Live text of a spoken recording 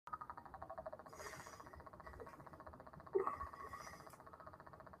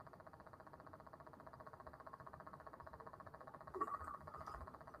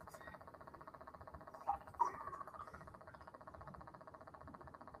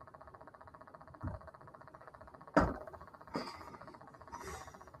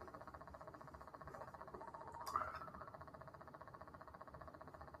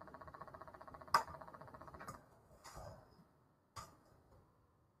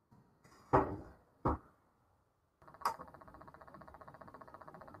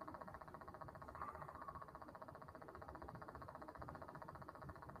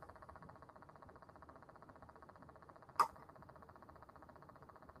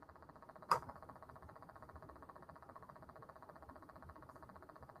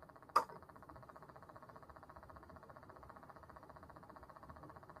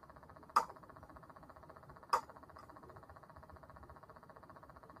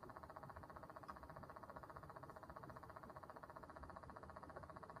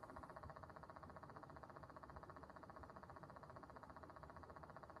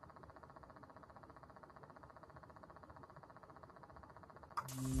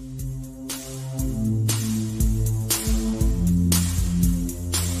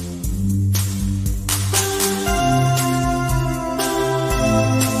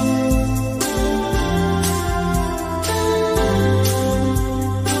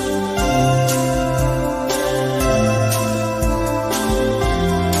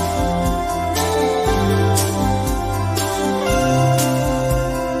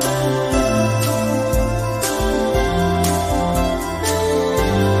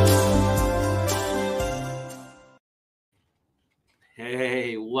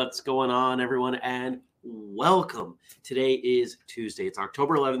What's going on, everyone, and welcome. Today is Tuesday. It's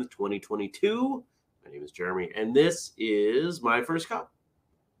October 11th, 2022. My name is Jeremy, and this is my first cup.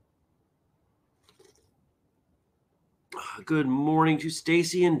 Good morning to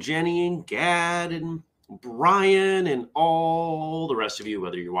Stacy and Jenny and Gad and Brian and all the rest of you,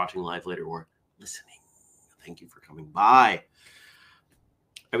 whether you're watching live later or listening. Thank you for coming by.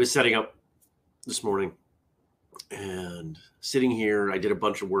 I was setting up this morning and sitting here. I did a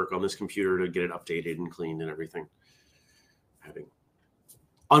bunch of work on this computer to get it updated and cleaned and everything. Having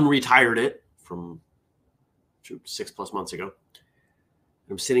unretired it from 6+ months ago.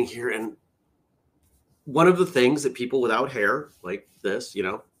 I'm sitting here, and one of the things that people without hair like this,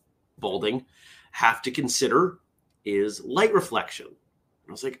 balding, have to consider is light reflection. And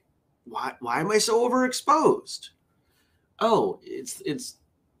I was like, why am I so overexposed? Oh, it's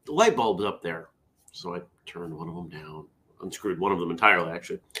the light bulb's up there. So I turned one of them down, unscrewed one of them entirely,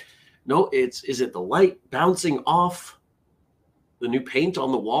 actually. No, is it the light bouncing off the new paint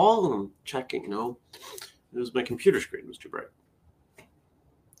on the wall? And I'm checking, it was my computer screen. It was too bright.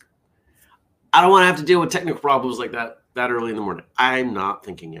 I don't want to have to deal with technical problems like that early in the morning. I'm not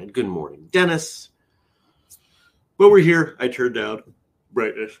thinking yet. Good morning, Dennis. But we're here. I turned down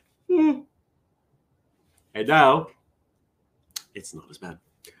brightness. And now it's not as bad.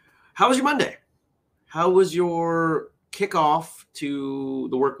 How was your Monday? How was your kickoff to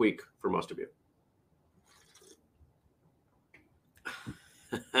the work week for most of you?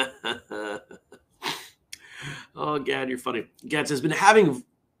 Oh, Gad, you're funny. Gad says, been having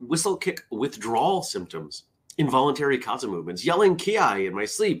whistle kick withdrawal symptoms, involuntary kata movements, yelling ki in my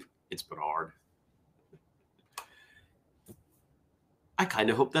sleep. It's been hard. I kind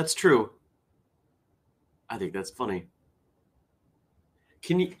of hope that's true. I think that's funny.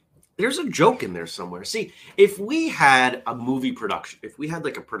 There's a joke in there somewhere. See, if we had a movie production, if we had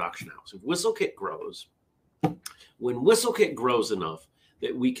like a production house, if WhistleKit grows, when WhistleKit grows enough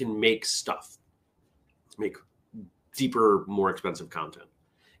that we can make stuff, make deeper, more expensive content.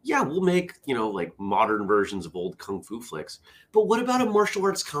 Yeah, we'll make, like modern versions of old Kung Fu flicks. But what about a martial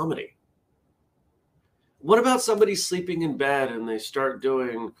arts comedy? What about somebody sleeping in bed and they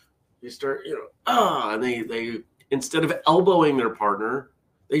instead of elbowing their partner,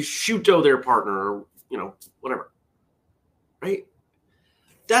 they shuto their partner, or, whatever. Right?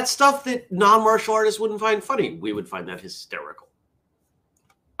 That's stuff that non-martial artists wouldn't find funny. We would find that hysterical.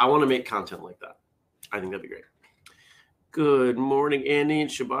 I want to make content like that. I think that'd be great. Good morning, Andy and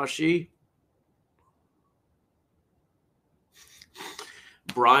Shabashi.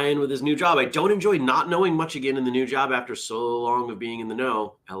 Brian with his new job. I don't enjoy not knowing much again in the new job after so long of being in the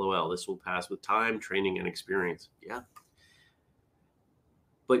know. LOL. This will pass with time, training, and experience. Yeah.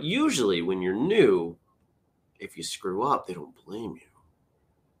 But usually when you're new, if you screw up, they don't blame you.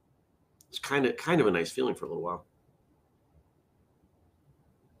 It's kind of a nice feeling for a little while.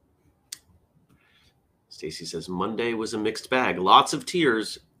 Stacy says, Monday was a mixed bag. Lots of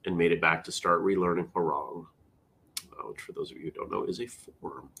tears and made it back to start relearning Hwarang, which for those of you who don't know is a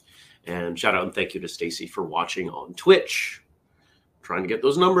form. And shout out and thank you to Stacy for watching on Twitch. I'm trying to get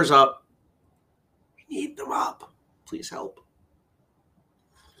those numbers up. We need them up. Please help.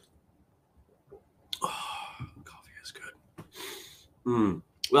 Oh, coffee is good.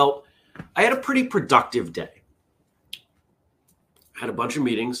 Well, I had a pretty productive day. Had a bunch of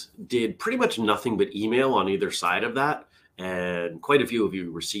meetings, did pretty much nothing but email on either side of that. And quite a few of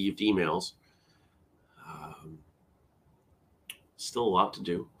you received emails. Still a lot to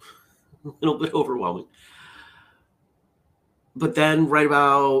do. A little bit overwhelming. But then right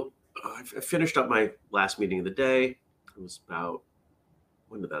about, I finished up my last meeting of the day. It was about,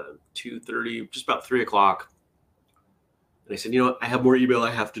 when did that end? 2:30, just about 3 o'clock. And I said, I have more email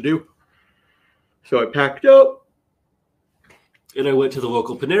I have to do. So I packed up and I went to the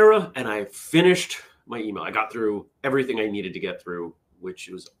local Panera and I finished my email. I got through everything I needed to get through, which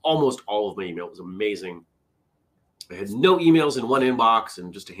was almost all of my email. It was amazing. I had no emails in one inbox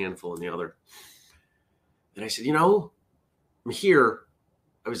and just a handful in the other. And I said, I'm here.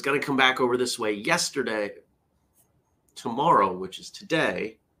 I was going to come back over this way yesterday tomorrow, which is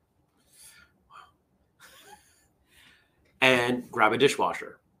today, and grab a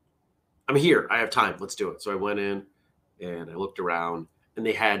dishwasher. I'm here. I have time. Let's do it. So I went in and I looked around, and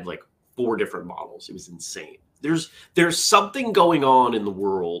they had like 4 different models. It was insane. There's something going on in the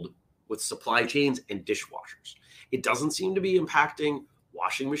world with supply chains and dishwashers. It doesn't seem to be impacting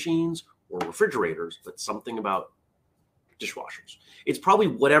washing machines or refrigerators, but something about dishwashers. It's probably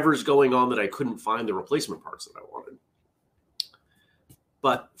whatever's going on that I couldn't find the replacement parts that I wanted.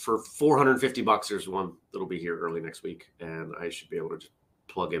 But for $450, there's one that'll be here early next week, and I should be able to just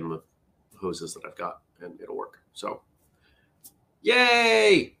plug in the hoses that I've got, and it'll work. So,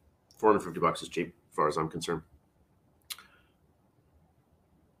 yay! $450 is cheap as far as I'm concerned.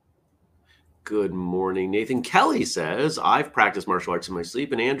 Good morning. Nathan Kelly says, I've practiced martial arts in my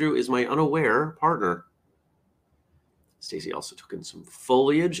sleep, and Andrew is my unaware partner. Stacy also took in some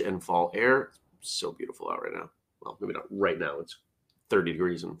foliage and fall air. So beautiful out right now. Well, maybe not right now. It's 30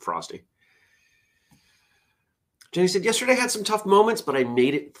 degrees and frosty. Jenny said, yesterday I had some tough moments, but I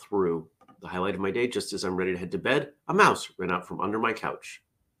made it through. The highlight of my day, just as I'm ready to head to bed, a mouse ran out from under my couch.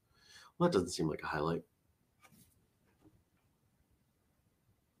 Well, that doesn't seem like a highlight.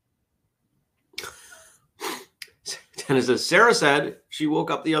 Dennis says, Sarah said she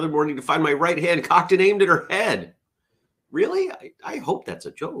woke up the other morning to find my right hand cocked and aimed at her head. Really? I hope that's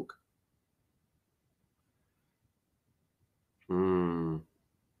a joke.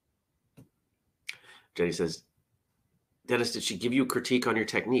 Jenny says, Dennis, did she give you a critique on your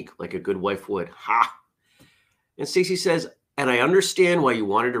technique like a good wife would? Ha! And Stacy says, and I understand why you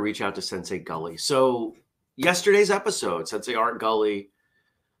wanted to reach out to Sensei Gully. So yesterday's episode, Sensei Art Gully,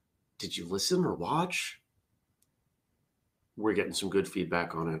 did you listen or watch? We're getting some good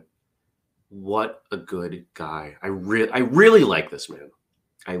feedback on it. What a good guy. I really like this man.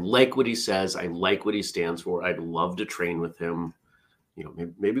 I like what he says. I like what he stands for. I'd love to train with him. You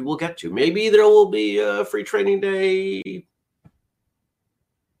know, maybe we'll get to. Maybe there will be a free training day.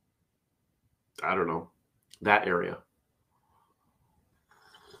 I don't know. That area.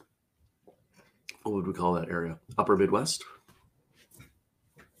 What would we call that area? Upper Midwest?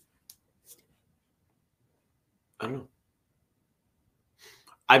 I don't know.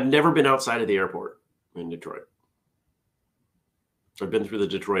 I've never been outside of the airport in Detroit. I've been through the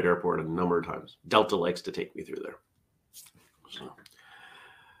Detroit airport a number of times. Delta likes to take me through there.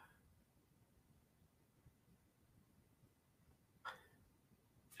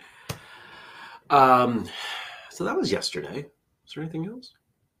 So that was yesterday. Is there anything else?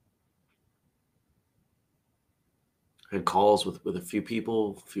 I had calls with a few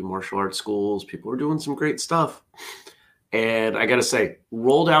people, a few martial arts schools. People are doing some great stuff. And I got to say,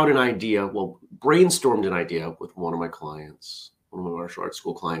 rolled out an idea, brainstormed an idea with one of my clients, one of my martial arts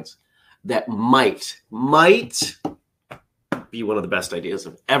school clients, that might be one of the best ideas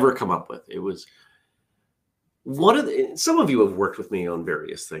I've ever come up with. It was some of you have worked with me on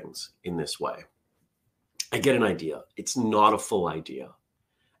various things in this way. I get an idea. It's not a full idea.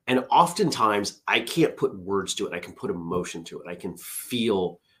 And oftentimes I can't put words to it. I can put emotion to it. I can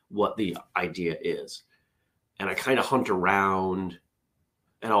feel what the idea is. And I kind of hunt around,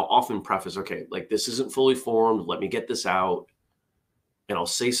 and I'll often preface, okay, like this isn't fully formed. Let me get this out. And I'll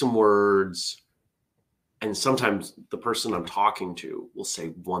say some words. And sometimes the person I'm talking to will say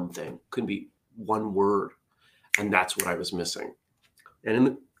one thing, could be one word. And that's what I was missing.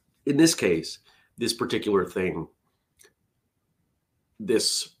 And in this case, this particular thing,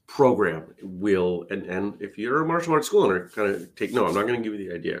 this program will, and if you're a martial arts school owner, kind of take, no, I'm not going to give you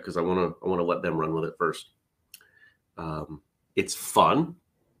the idea because I want to let them run with it first. It's fun.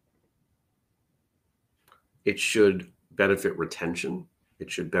 It should benefit retention.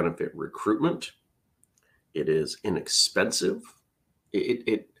 It should benefit recruitment. It is inexpensive.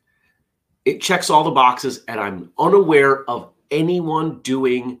 It checks all the boxes, and I'm unaware of anyone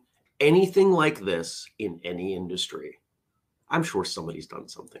doing anything like this in any industry. I'm sure somebody's done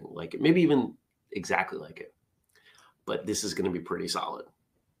something like it, maybe even exactly like it, but this is going to be pretty solid.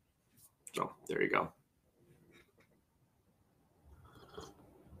 So there you go.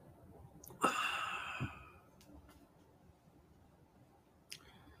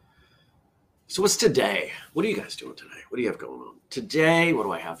 So what's today? What are you guys doing today? What do you have going on? Today, what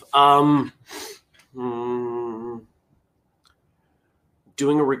do I have?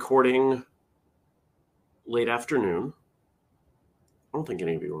 Doing a recording late afternoon. I don't think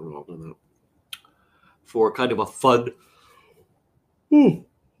any of you are involved in that. For kind of a fun,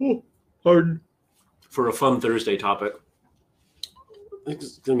 for a fun Thursday topic. I think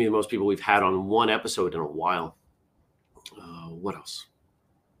it's going to be the most people we've had on one episode in a while. What else?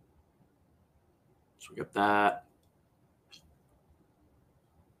 So we got that.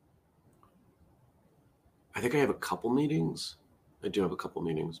 I think I have a couple meetings. I do have a couple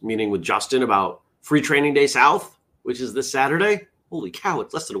meetings. Meeting with Justin about Free Training Day South, which is this Saturday. Holy cow,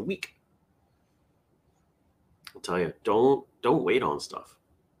 it's less than a week. I'll tell you, don't wait on stuff.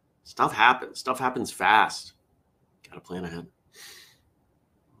 Stuff happens. Stuff happens fast. Got to plan ahead.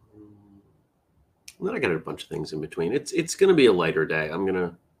 And then I got a bunch of things in between. It's going to be a lighter day. I'm going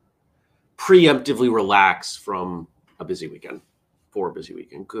to preemptively relax from a busy weekend. For a busy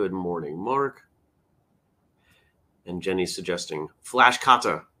weekend. Good morning, Mark. And Jenny's suggesting Flash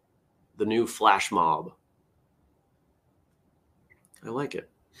Kata, the new flash mob. I like it.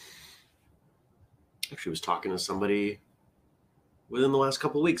 Actually was talking to somebody within the last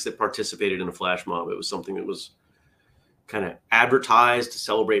couple of weeks that participated in a flash mob. It was something that was kind of advertised to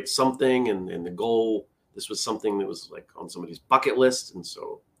celebrate something, and the goal, this was something that was like on somebody's bucket list. And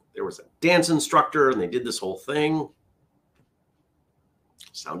so there was a dance instructor and they did this whole thing.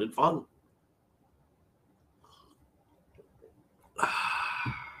 Sounded fun.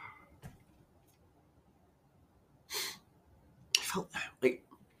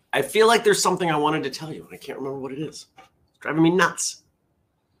 I feel like there's something I wanted to tell you, and I can't remember what it is. It's driving me nuts.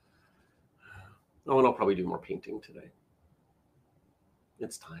 Oh, and I'll probably do more painting today.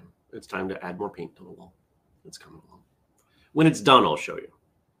 It's time. It's time to add more paint to the wall. It's coming along. When it's done, I'll show you.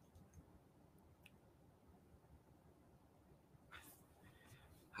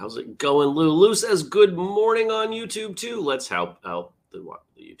 How's it going, Lou? Lou says good morning on YouTube, too. Let's help out the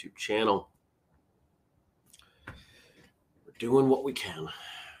YouTube channel. We're doing what we can.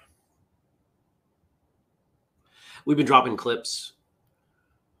 We've been dropping clips,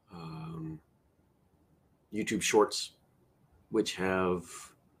 YouTube shorts, which have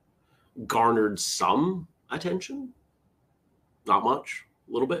garnered some attention. Not much,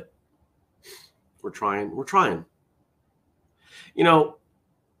 a little bit. We're trying. You know,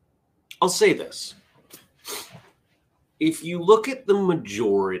 I'll say this. If you look at the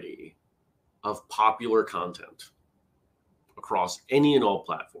majority of popular content across any and all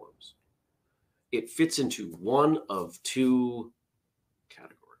platforms, it fits into one of two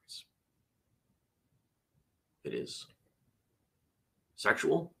categories. It is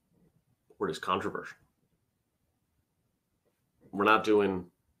sexual or it is controversial. We're not doing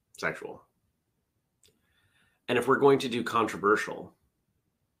sexual. And if we're going to do controversial,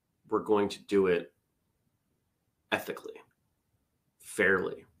 we're going to do it ethically,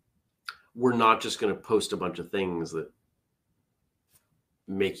 fairly. We're not just going to post a bunch of things that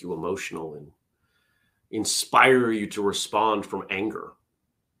make you emotional and inspire you to respond from anger.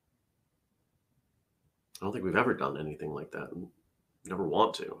 I don't think we've ever done anything like that and never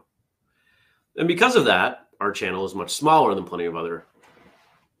want to. And because of that, our channel is much smaller than plenty of other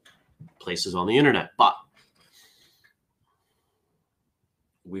places on the internet. But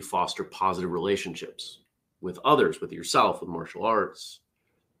we foster positive relationships with others, with yourself, with martial arts.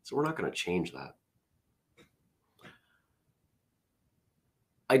 So we're not going to change that.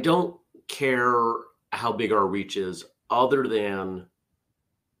 I don't care how big our reach is, other than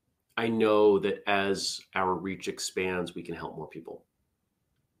I know that as our reach expands, we can help more people.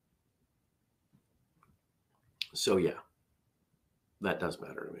 So yeah, that does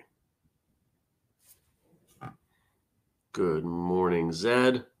matter to me. Good morning,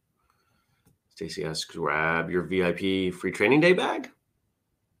 Zed. Stacy asks, grab your VIP free training day bag.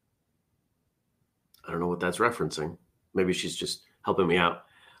 I don't know what that's referencing. Maybe she's just helping me out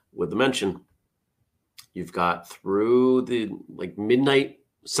with the mention. You've got through the midnight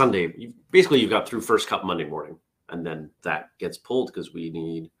Sunday. You've got through First Cup Monday morning, and then that gets pulled because we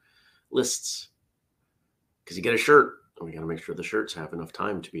need lists. Because you get a shirt, and we got to make sure the shirts have enough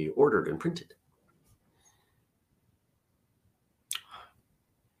time to be ordered and printed.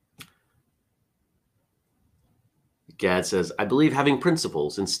 Gad says, I believe having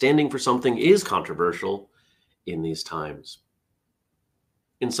principles and standing for something is controversial in these times.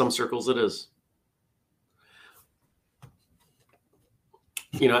 In some circles, it is.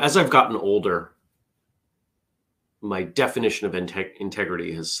 You know, as I've gotten older, my definition of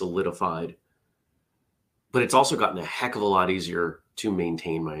integrity has solidified, but it's also gotten a heck of a lot easier to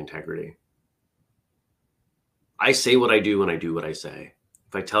maintain my integrity. I say what I do and I do what I say.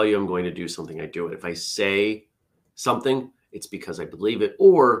 If I tell you I'm going to do something, I do it. If I say something, it's because I believe it,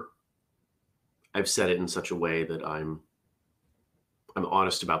 or I've said it in such a way that I'm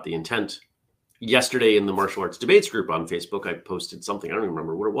honest about the intent. Yesterday in the martial arts debates group on Facebook, I posted something. I don't even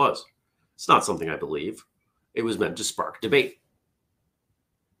remember what it was. It's not something I believe. It was meant to spark debate.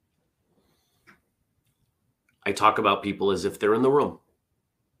 I talk about people as if they're in the room.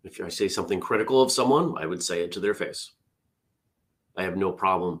 If I say something critical of someone, I would say it to their face. I have no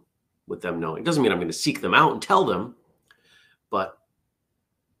problem with them knowing. It doesn't mean I'm going to seek them out and tell them, but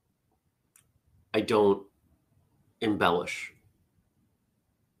I don't embellish.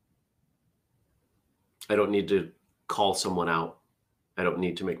 I don't need to call someone out. I don't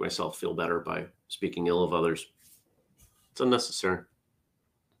need to make myself feel better by speaking ill of others. It's unnecessary.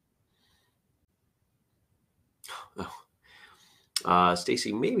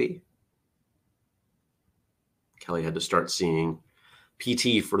 Stacy, maybe Kelly had to start seeing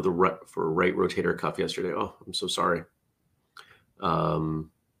PT for right rotator cuff yesterday. Oh, I'm so sorry.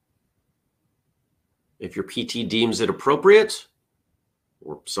 If your PT deems it appropriate,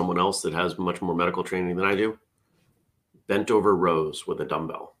 or someone else that has much more medical training than I do, bent over rows with a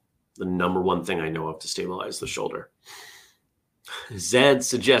dumbbell. The number one thing I know of to stabilize the shoulder. Zed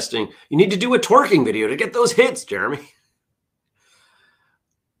suggesting you need to do a twerking video to get those hits, Jeremy.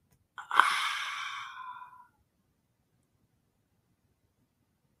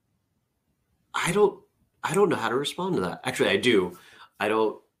 I don't know how to respond to that. Actually, I do. I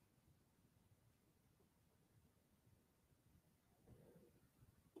don't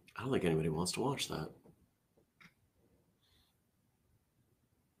think anybody wants to watch that.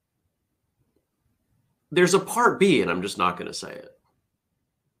 There's a part B, and I'm just not going to say it.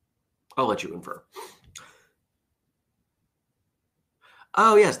 I'll let you infer.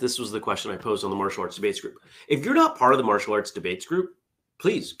 Oh, yes, this was the question I posed on the martial arts debates group. If you're not part of the martial arts debates group,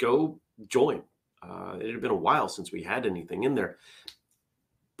 please go join. It had been a while since we had anything in there.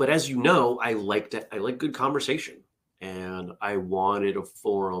 But as you know, I like good conversation. And I wanted a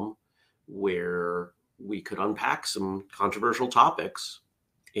forum where we could unpack some controversial topics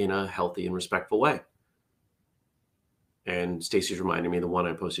in a healthy and respectful way. And Stacy's reminding me the one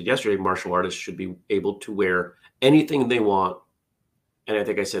I posted yesterday, martial artists should be able to wear anything they want. And I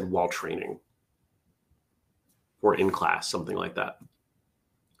think I said while training or in class, something like that.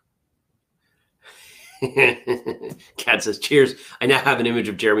 Kat says, cheers. I now have an image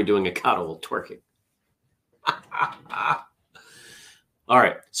of Jeremy doing a cuddle twerking. All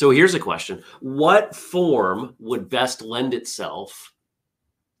right. So here's a question. What form would best lend itself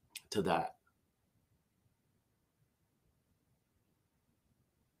to that?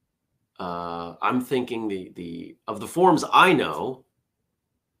 I'm thinking of the forms I know,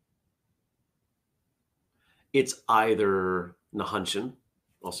 it's either Nahanshin,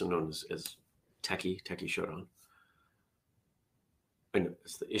 also known as Teki Shodan. I know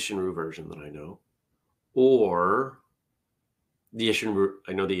it's the Isshinryu version that I know, or the Isshinryu.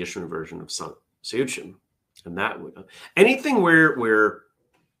 I know the Isshinryu version of Seiyuchin, and that would anything where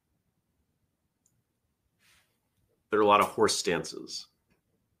there are a lot of horse stances.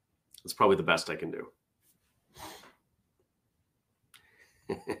 That's probably the best I can do.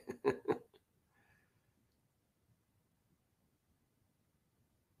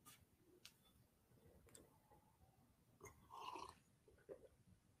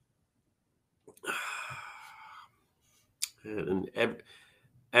 And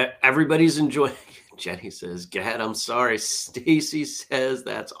everybody's enjoying. Jenny says, "Gad, I'm sorry." Stacy says,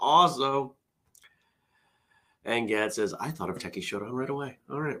 "That's awesome." And Gad says, "I thought of Teki Shodan right away."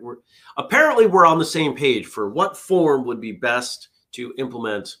 All right, apparently we're on the same page for what form would be best to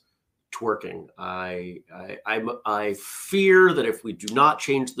implement twerking. I fear that if we do not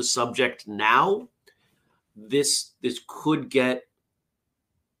change the subject now, this could get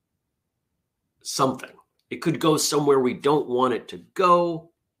something. It could go somewhere we don't want it to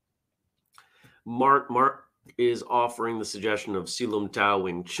go. Mark is offering the suggestion of Silum Tao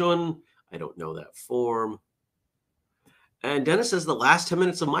Wing Chun. I don't know that form. And Dennis says the last 10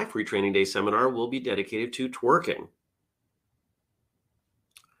 minutes of my free training day seminar will be dedicated to twerking.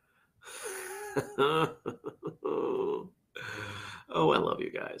 Oh, I love you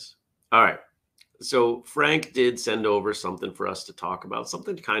guys. All right. So Frank did send over something for us to talk about,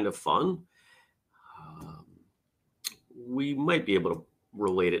 something kind of fun. We might be able to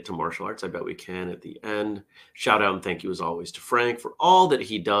relate it to martial arts. I bet we can at the end. Shout out and thank you as always to Frank for all that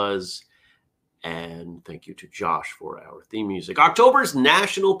he does. And thank you to Josh for our theme music. October's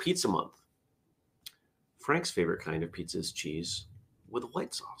National Pizza Month. Frank's favorite kind of pizza is cheese with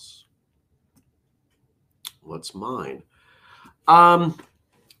white sauce. What's mine?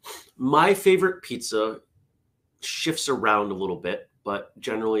 My favorite pizza shifts around a little bit, but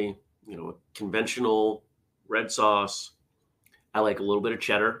generally, conventional red sauce. I like a little bit of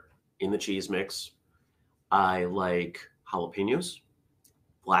cheddar in the cheese mix. I like jalapenos,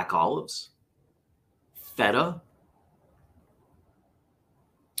 black olives, feta.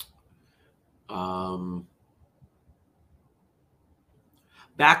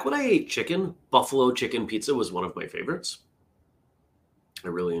 Back when I ate chicken, buffalo chicken pizza was one of my favorites. I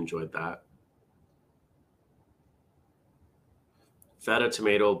really enjoyed that. Feta,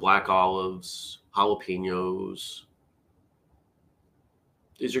 tomato, black olives, jalapenos.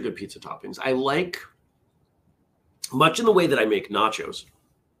 These are good pizza toppings. I like, much in the way that I make nachos.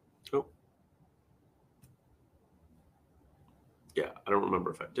 Oh. Yeah, I don't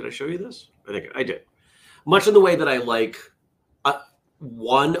remember did I show you this? I think I did. Much in the way that I like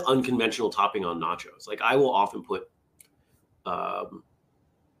one unconventional topping on nachos. Like I will often put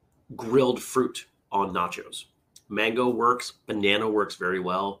grilled fruit on nachos. Mango works. Banana works very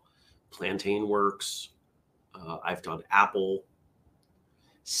well. Plantain works. I've done apple.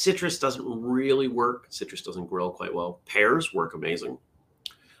 Citrus doesn't really work. Citrus doesn't grill quite well. Pears work amazing.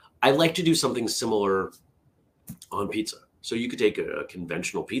 I like to do something similar on pizza. So you could take a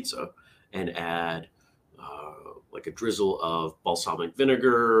conventional pizza and add like a drizzle of balsamic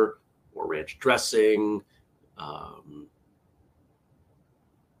vinegar or ranch dressing,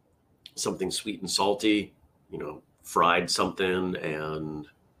 something sweet and salty, fried something and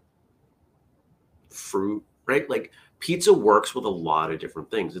fruit, right? Like pizza works with a lot of different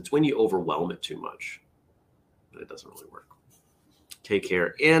things. It's when you overwhelm it too much that it doesn't really work. Take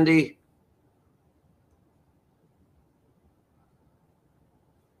care, Andy.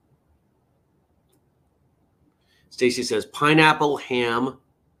 Stacy says pineapple, ham,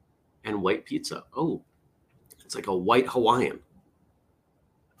 and white pizza. Oh, it's like a white Hawaiian.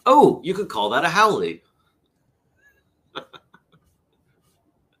 Oh, you could call that a haole.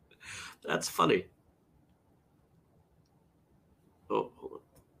 That's funny. Oh, hold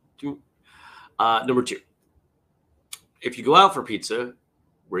on. Number 2. If you go out for pizza,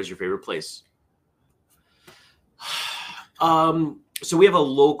 where's your favorite place? So we have a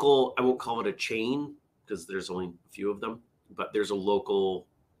local, I won't call it a chain because there's only a few of them, but there's a local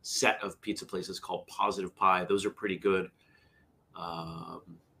set of pizza places called Positive Pie. Those are pretty good.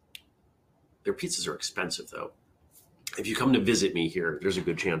 Their pizzas are expensive though. If you come to visit me here, there's a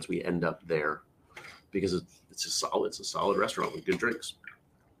good chance we end up there because it's a solid restaurant with good drinks.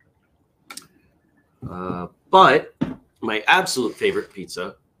 But my absolute favorite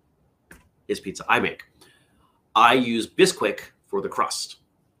pizza is pizza I make. I use Bisquick for the crust,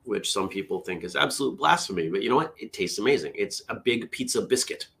 which some people think is absolute blasphemy, but you know what? It tastes amazing. It's a big pizza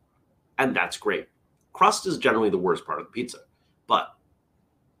biscuit, and that's great. Crust is generally the worst part of the pizza, but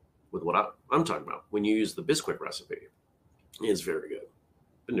with what I'm talking about, when you use the Bisquick recipe, it's very good.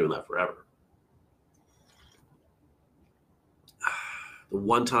 Been doing that forever. The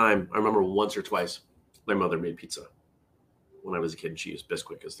one time, I remember once or twice, my mother made pizza. When I was a kid, she used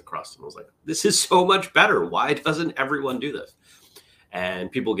Bisquick as the crust, and I was like, this is so much better. Why doesn't everyone do this?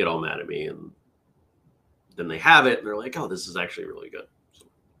 And people get all mad at me, and then they have it, and they're like, oh, this is actually really good. So,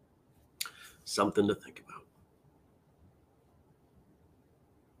 something to think about.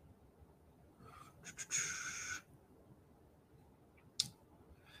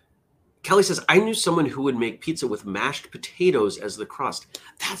 Kelly says, I knew someone who would make pizza with mashed potatoes as the crust.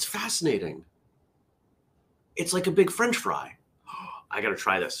 That's fascinating. It's like a big French fry. I got to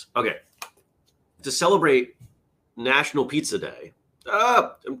try this. Okay. To celebrate National Pizza Day.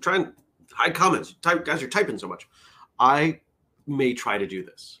 I'm trying to hide comments. Guys are typing so much. I may try to do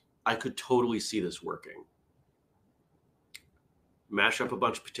this. I could totally see this working. Mash up a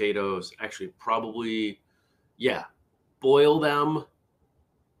bunch of potatoes. Actually, probably, yeah. Boil them.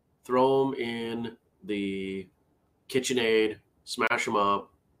 Throw them in the KitchenAid. Smash them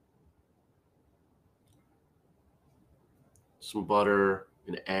up. Some butter,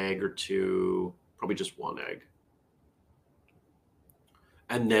 an egg or two, probably just one egg.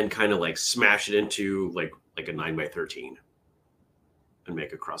 And then kind of like smash it into like a 9x13 and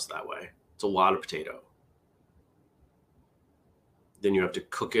make a crust that way. It's a lot of potato. Then you have to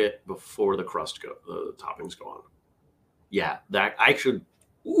cook it before the toppings go on. Yeah, that I should.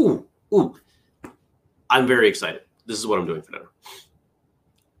 Ooh. I'm very excited. This is what I'm doing for dinner.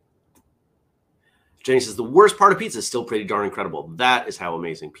 Jenny says, the worst part of pizza is still pretty darn incredible. That is how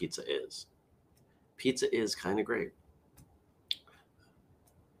amazing pizza is. Pizza is kind of great.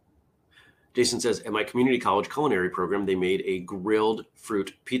 Jason says, at my community college culinary program, they made a grilled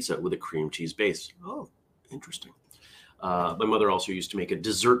fruit pizza with a cream cheese base. Oh, interesting. My mother also used to make a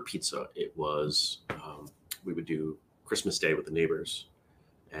dessert pizza. It was, we would do Christmas Day with the neighbors.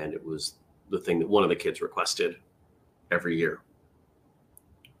 And it was the thing that one of the kids requested every year.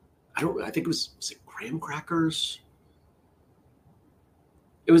 I think it was it graham crackers?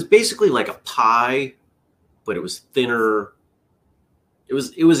 It was basically like a pie, but it was thinner. It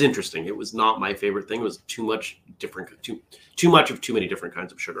was interesting. It was not my favorite thing. It was too much of too many different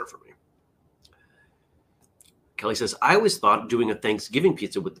kinds of sugar for me. Kelly says, I always thought doing a Thanksgiving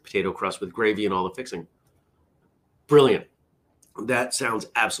pizza with the potato crust with gravy and all the fixing. Brilliant. That sounds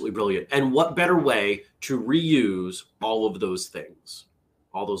absolutely brilliant. And what better way to reuse all of those things,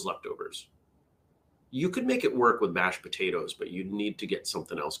 all those leftovers? You could make it work with mashed potatoes, but you need to get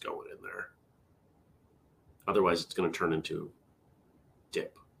something else going in there. Otherwise, it's going to turn into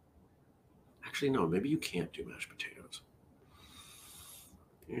dip. Actually, no, maybe you can't do mashed potatoes.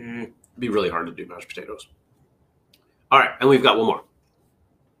 It'd be really hard to do mashed potatoes. All right, and we've got one more.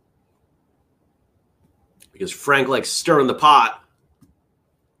 Because Frank likes stirring the pot.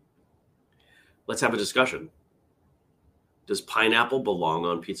 Let's have a discussion. Does pineapple belong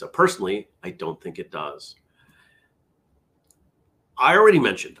on pizza? Personally, I don't think it does. I already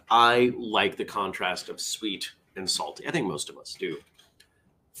mentioned I like the contrast of sweet and salty. I think most of us do.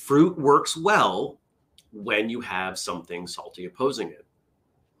 Fruit works well when you have something salty opposing it,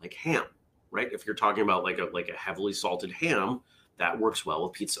 like ham, right? If you're talking about like a heavily salted ham, that works well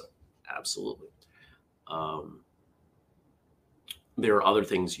with pizza. Absolutely. There are other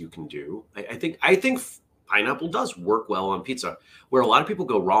things you can do. I think pineapple does work well on pizza. Where a lot of people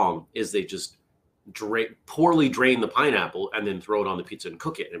go wrong is they just poorly drain the pineapple and then throw it on the pizza and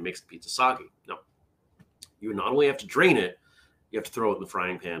cook it, and it makes the pizza soggy. No, you not only have to drain it, you have to throw it in the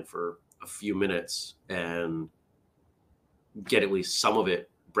frying pan for a few minutes and get at least some of it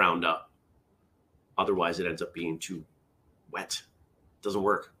browned up. Otherwise, it ends up being too wet. Doesn't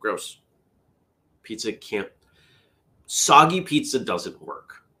work. Gross. Pizza can't. Soggy pizza doesn't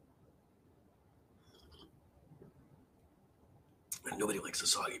work. And nobody likes a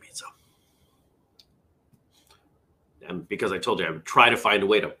soggy pizza. And because I told you I would try to find a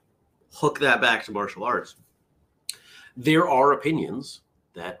way to hook that back to martial arts, there are opinions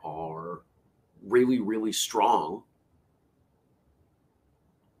that are really, really strong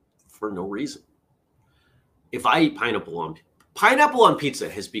for no reason. If I eat pineapple on pizza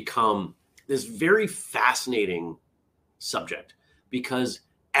has become this very fascinating subject because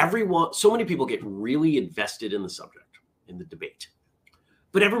so many people get really invested in the subject, in the debate,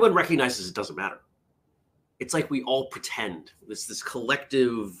 but everyone recognizes it doesn't matter. It's like we all pretend this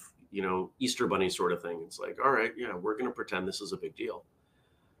collective, Easter bunny sort of thing. It's like, all right, yeah, we're going to pretend this is a big deal.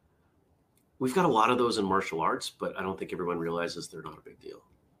 We've got a lot of those in martial arts, but I don't think everyone realizes they're not a big deal.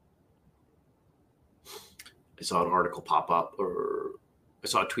 I saw an article pop up, or I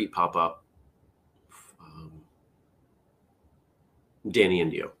saw a tweet pop up. Danny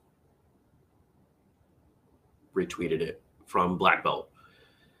Indio retweeted it from Black Belt.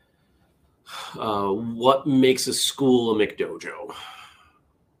 What makes a school a McDojo?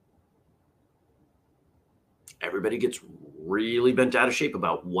 Everybody gets really bent out of shape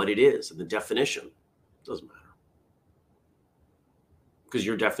about what it is and the definition. It doesn't matter. Because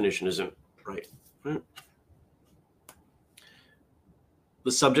your definition isn't right.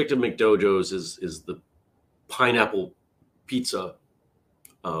 The subject of McDojos is the pineapple pizza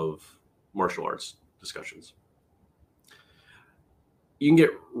of martial arts discussions. You can get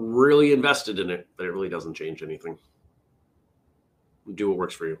really invested in it, but it really doesn't change anything. Do what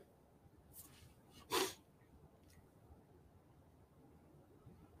works for you.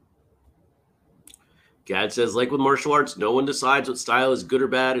 Gad says, like with martial arts, no one decides what style is good or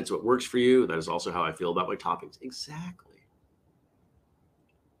bad. It's what works for you. That is also how I feel about my toppings. Exactly.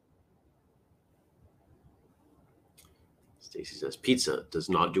 Stacy says, pizza does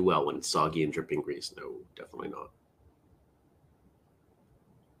not do well when it's soggy and dripping grease. No, definitely not.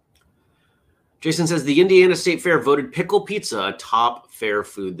 Jason says, the Indiana State Fair voted pickle pizza a top fair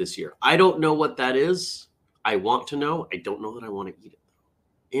food this year. I don't know what that is. I want to know. I don't know that I want to eat it.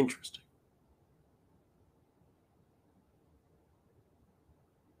 Interesting.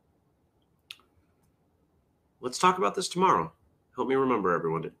 Let's talk about this tomorrow. Help me remember,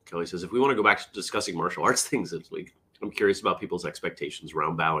 everyone. Kelly says, if we want to go back to discussing martial arts things this week, I'm curious about people's expectations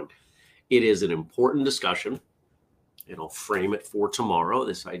around bowing. It is an important discussion, and I'll frame it for tomorrow,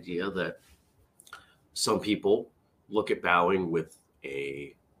 this idea that some people look at bowing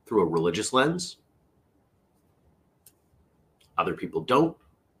through a religious lens. Other people don't.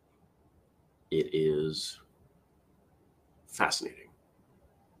 It is fascinating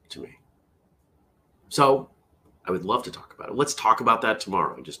to me. So I would love to talk about it. Let's talk about that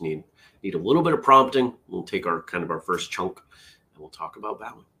tomorrow. I just need a little bit of prompting. We'll take our first chunk and we'll talk about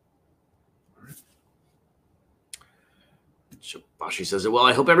bowing. All right. Shabashi says, well,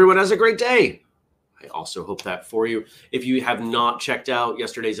 I hope everyone has a great day. I also hope that for you. If you have not checked out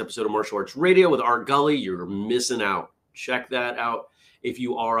yesterday's episode of Martial Arts Radio with Art Gully, you're missing out. Check that out. If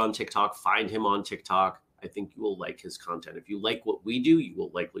you are on TikTok, find him on TikTok. I think you will like his content. If you like what we do, you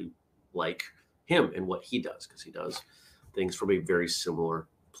will likely like him and what he does, because he does things from a very similar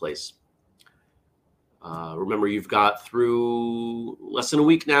place. Remember, you've got through less than a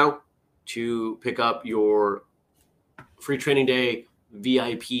week now to pick up your free training day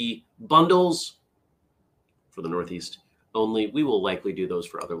VIP bundles for the Northeast only. We will likely do those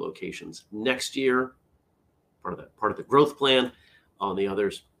for other locations next year, part of the growth plan on the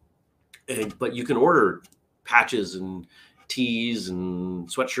others. But you can order patches and tees and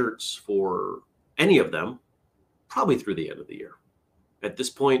sweatshirts for any of them probably through the end of the year. At this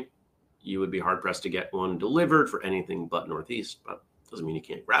point, you would be hard pressed to get one delivered for anything but Northeast, but doesn't mean you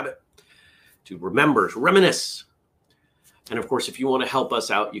can't grab it. To remember, to reminisce. And of course, if you want to help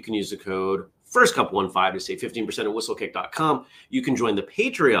us out, you can use the code FIRSTCUP15 to save 15% at whistlekick.com. You can join the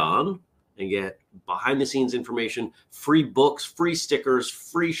Patreon and get behind the scenes information, free books, free stickers,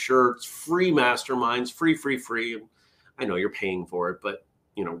 free shirts, free masterminds, free. I know you're paying for it, but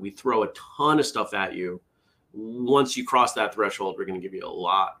we throw a ton of stuff at you. Once you cross that threshold, we're going to give you a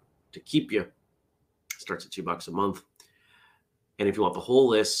lot to keep you. It starts at $2 a month. And if you want the whole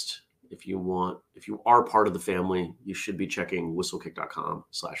list, if you are part of the family, you should be checking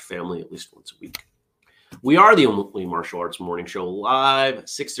whistlekick.com/family at least once a week. We are the only martial arts morning show live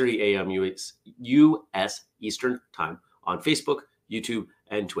 6:30 a.m. U.S. Eastern time on Facebook, YouTube,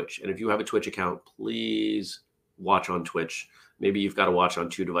 and Twitch. And if you have a Twitch account, please watch on Twitch. Maybe you've got to watch on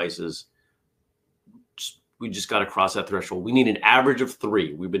 2 devices. We just got to cross that threshold. We need an average of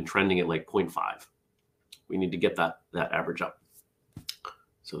 3. We've been trending at like 0.5. We need to get that average up.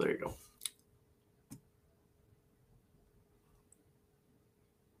 So there you go.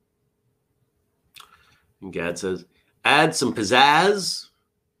 And Gad says, add some pizzazz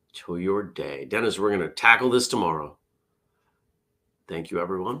to your day. Dennis, we're going to tackle this tomorrow. Thank you,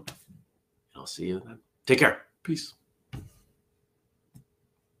 everyone. I'll see you then. Take care. Peace.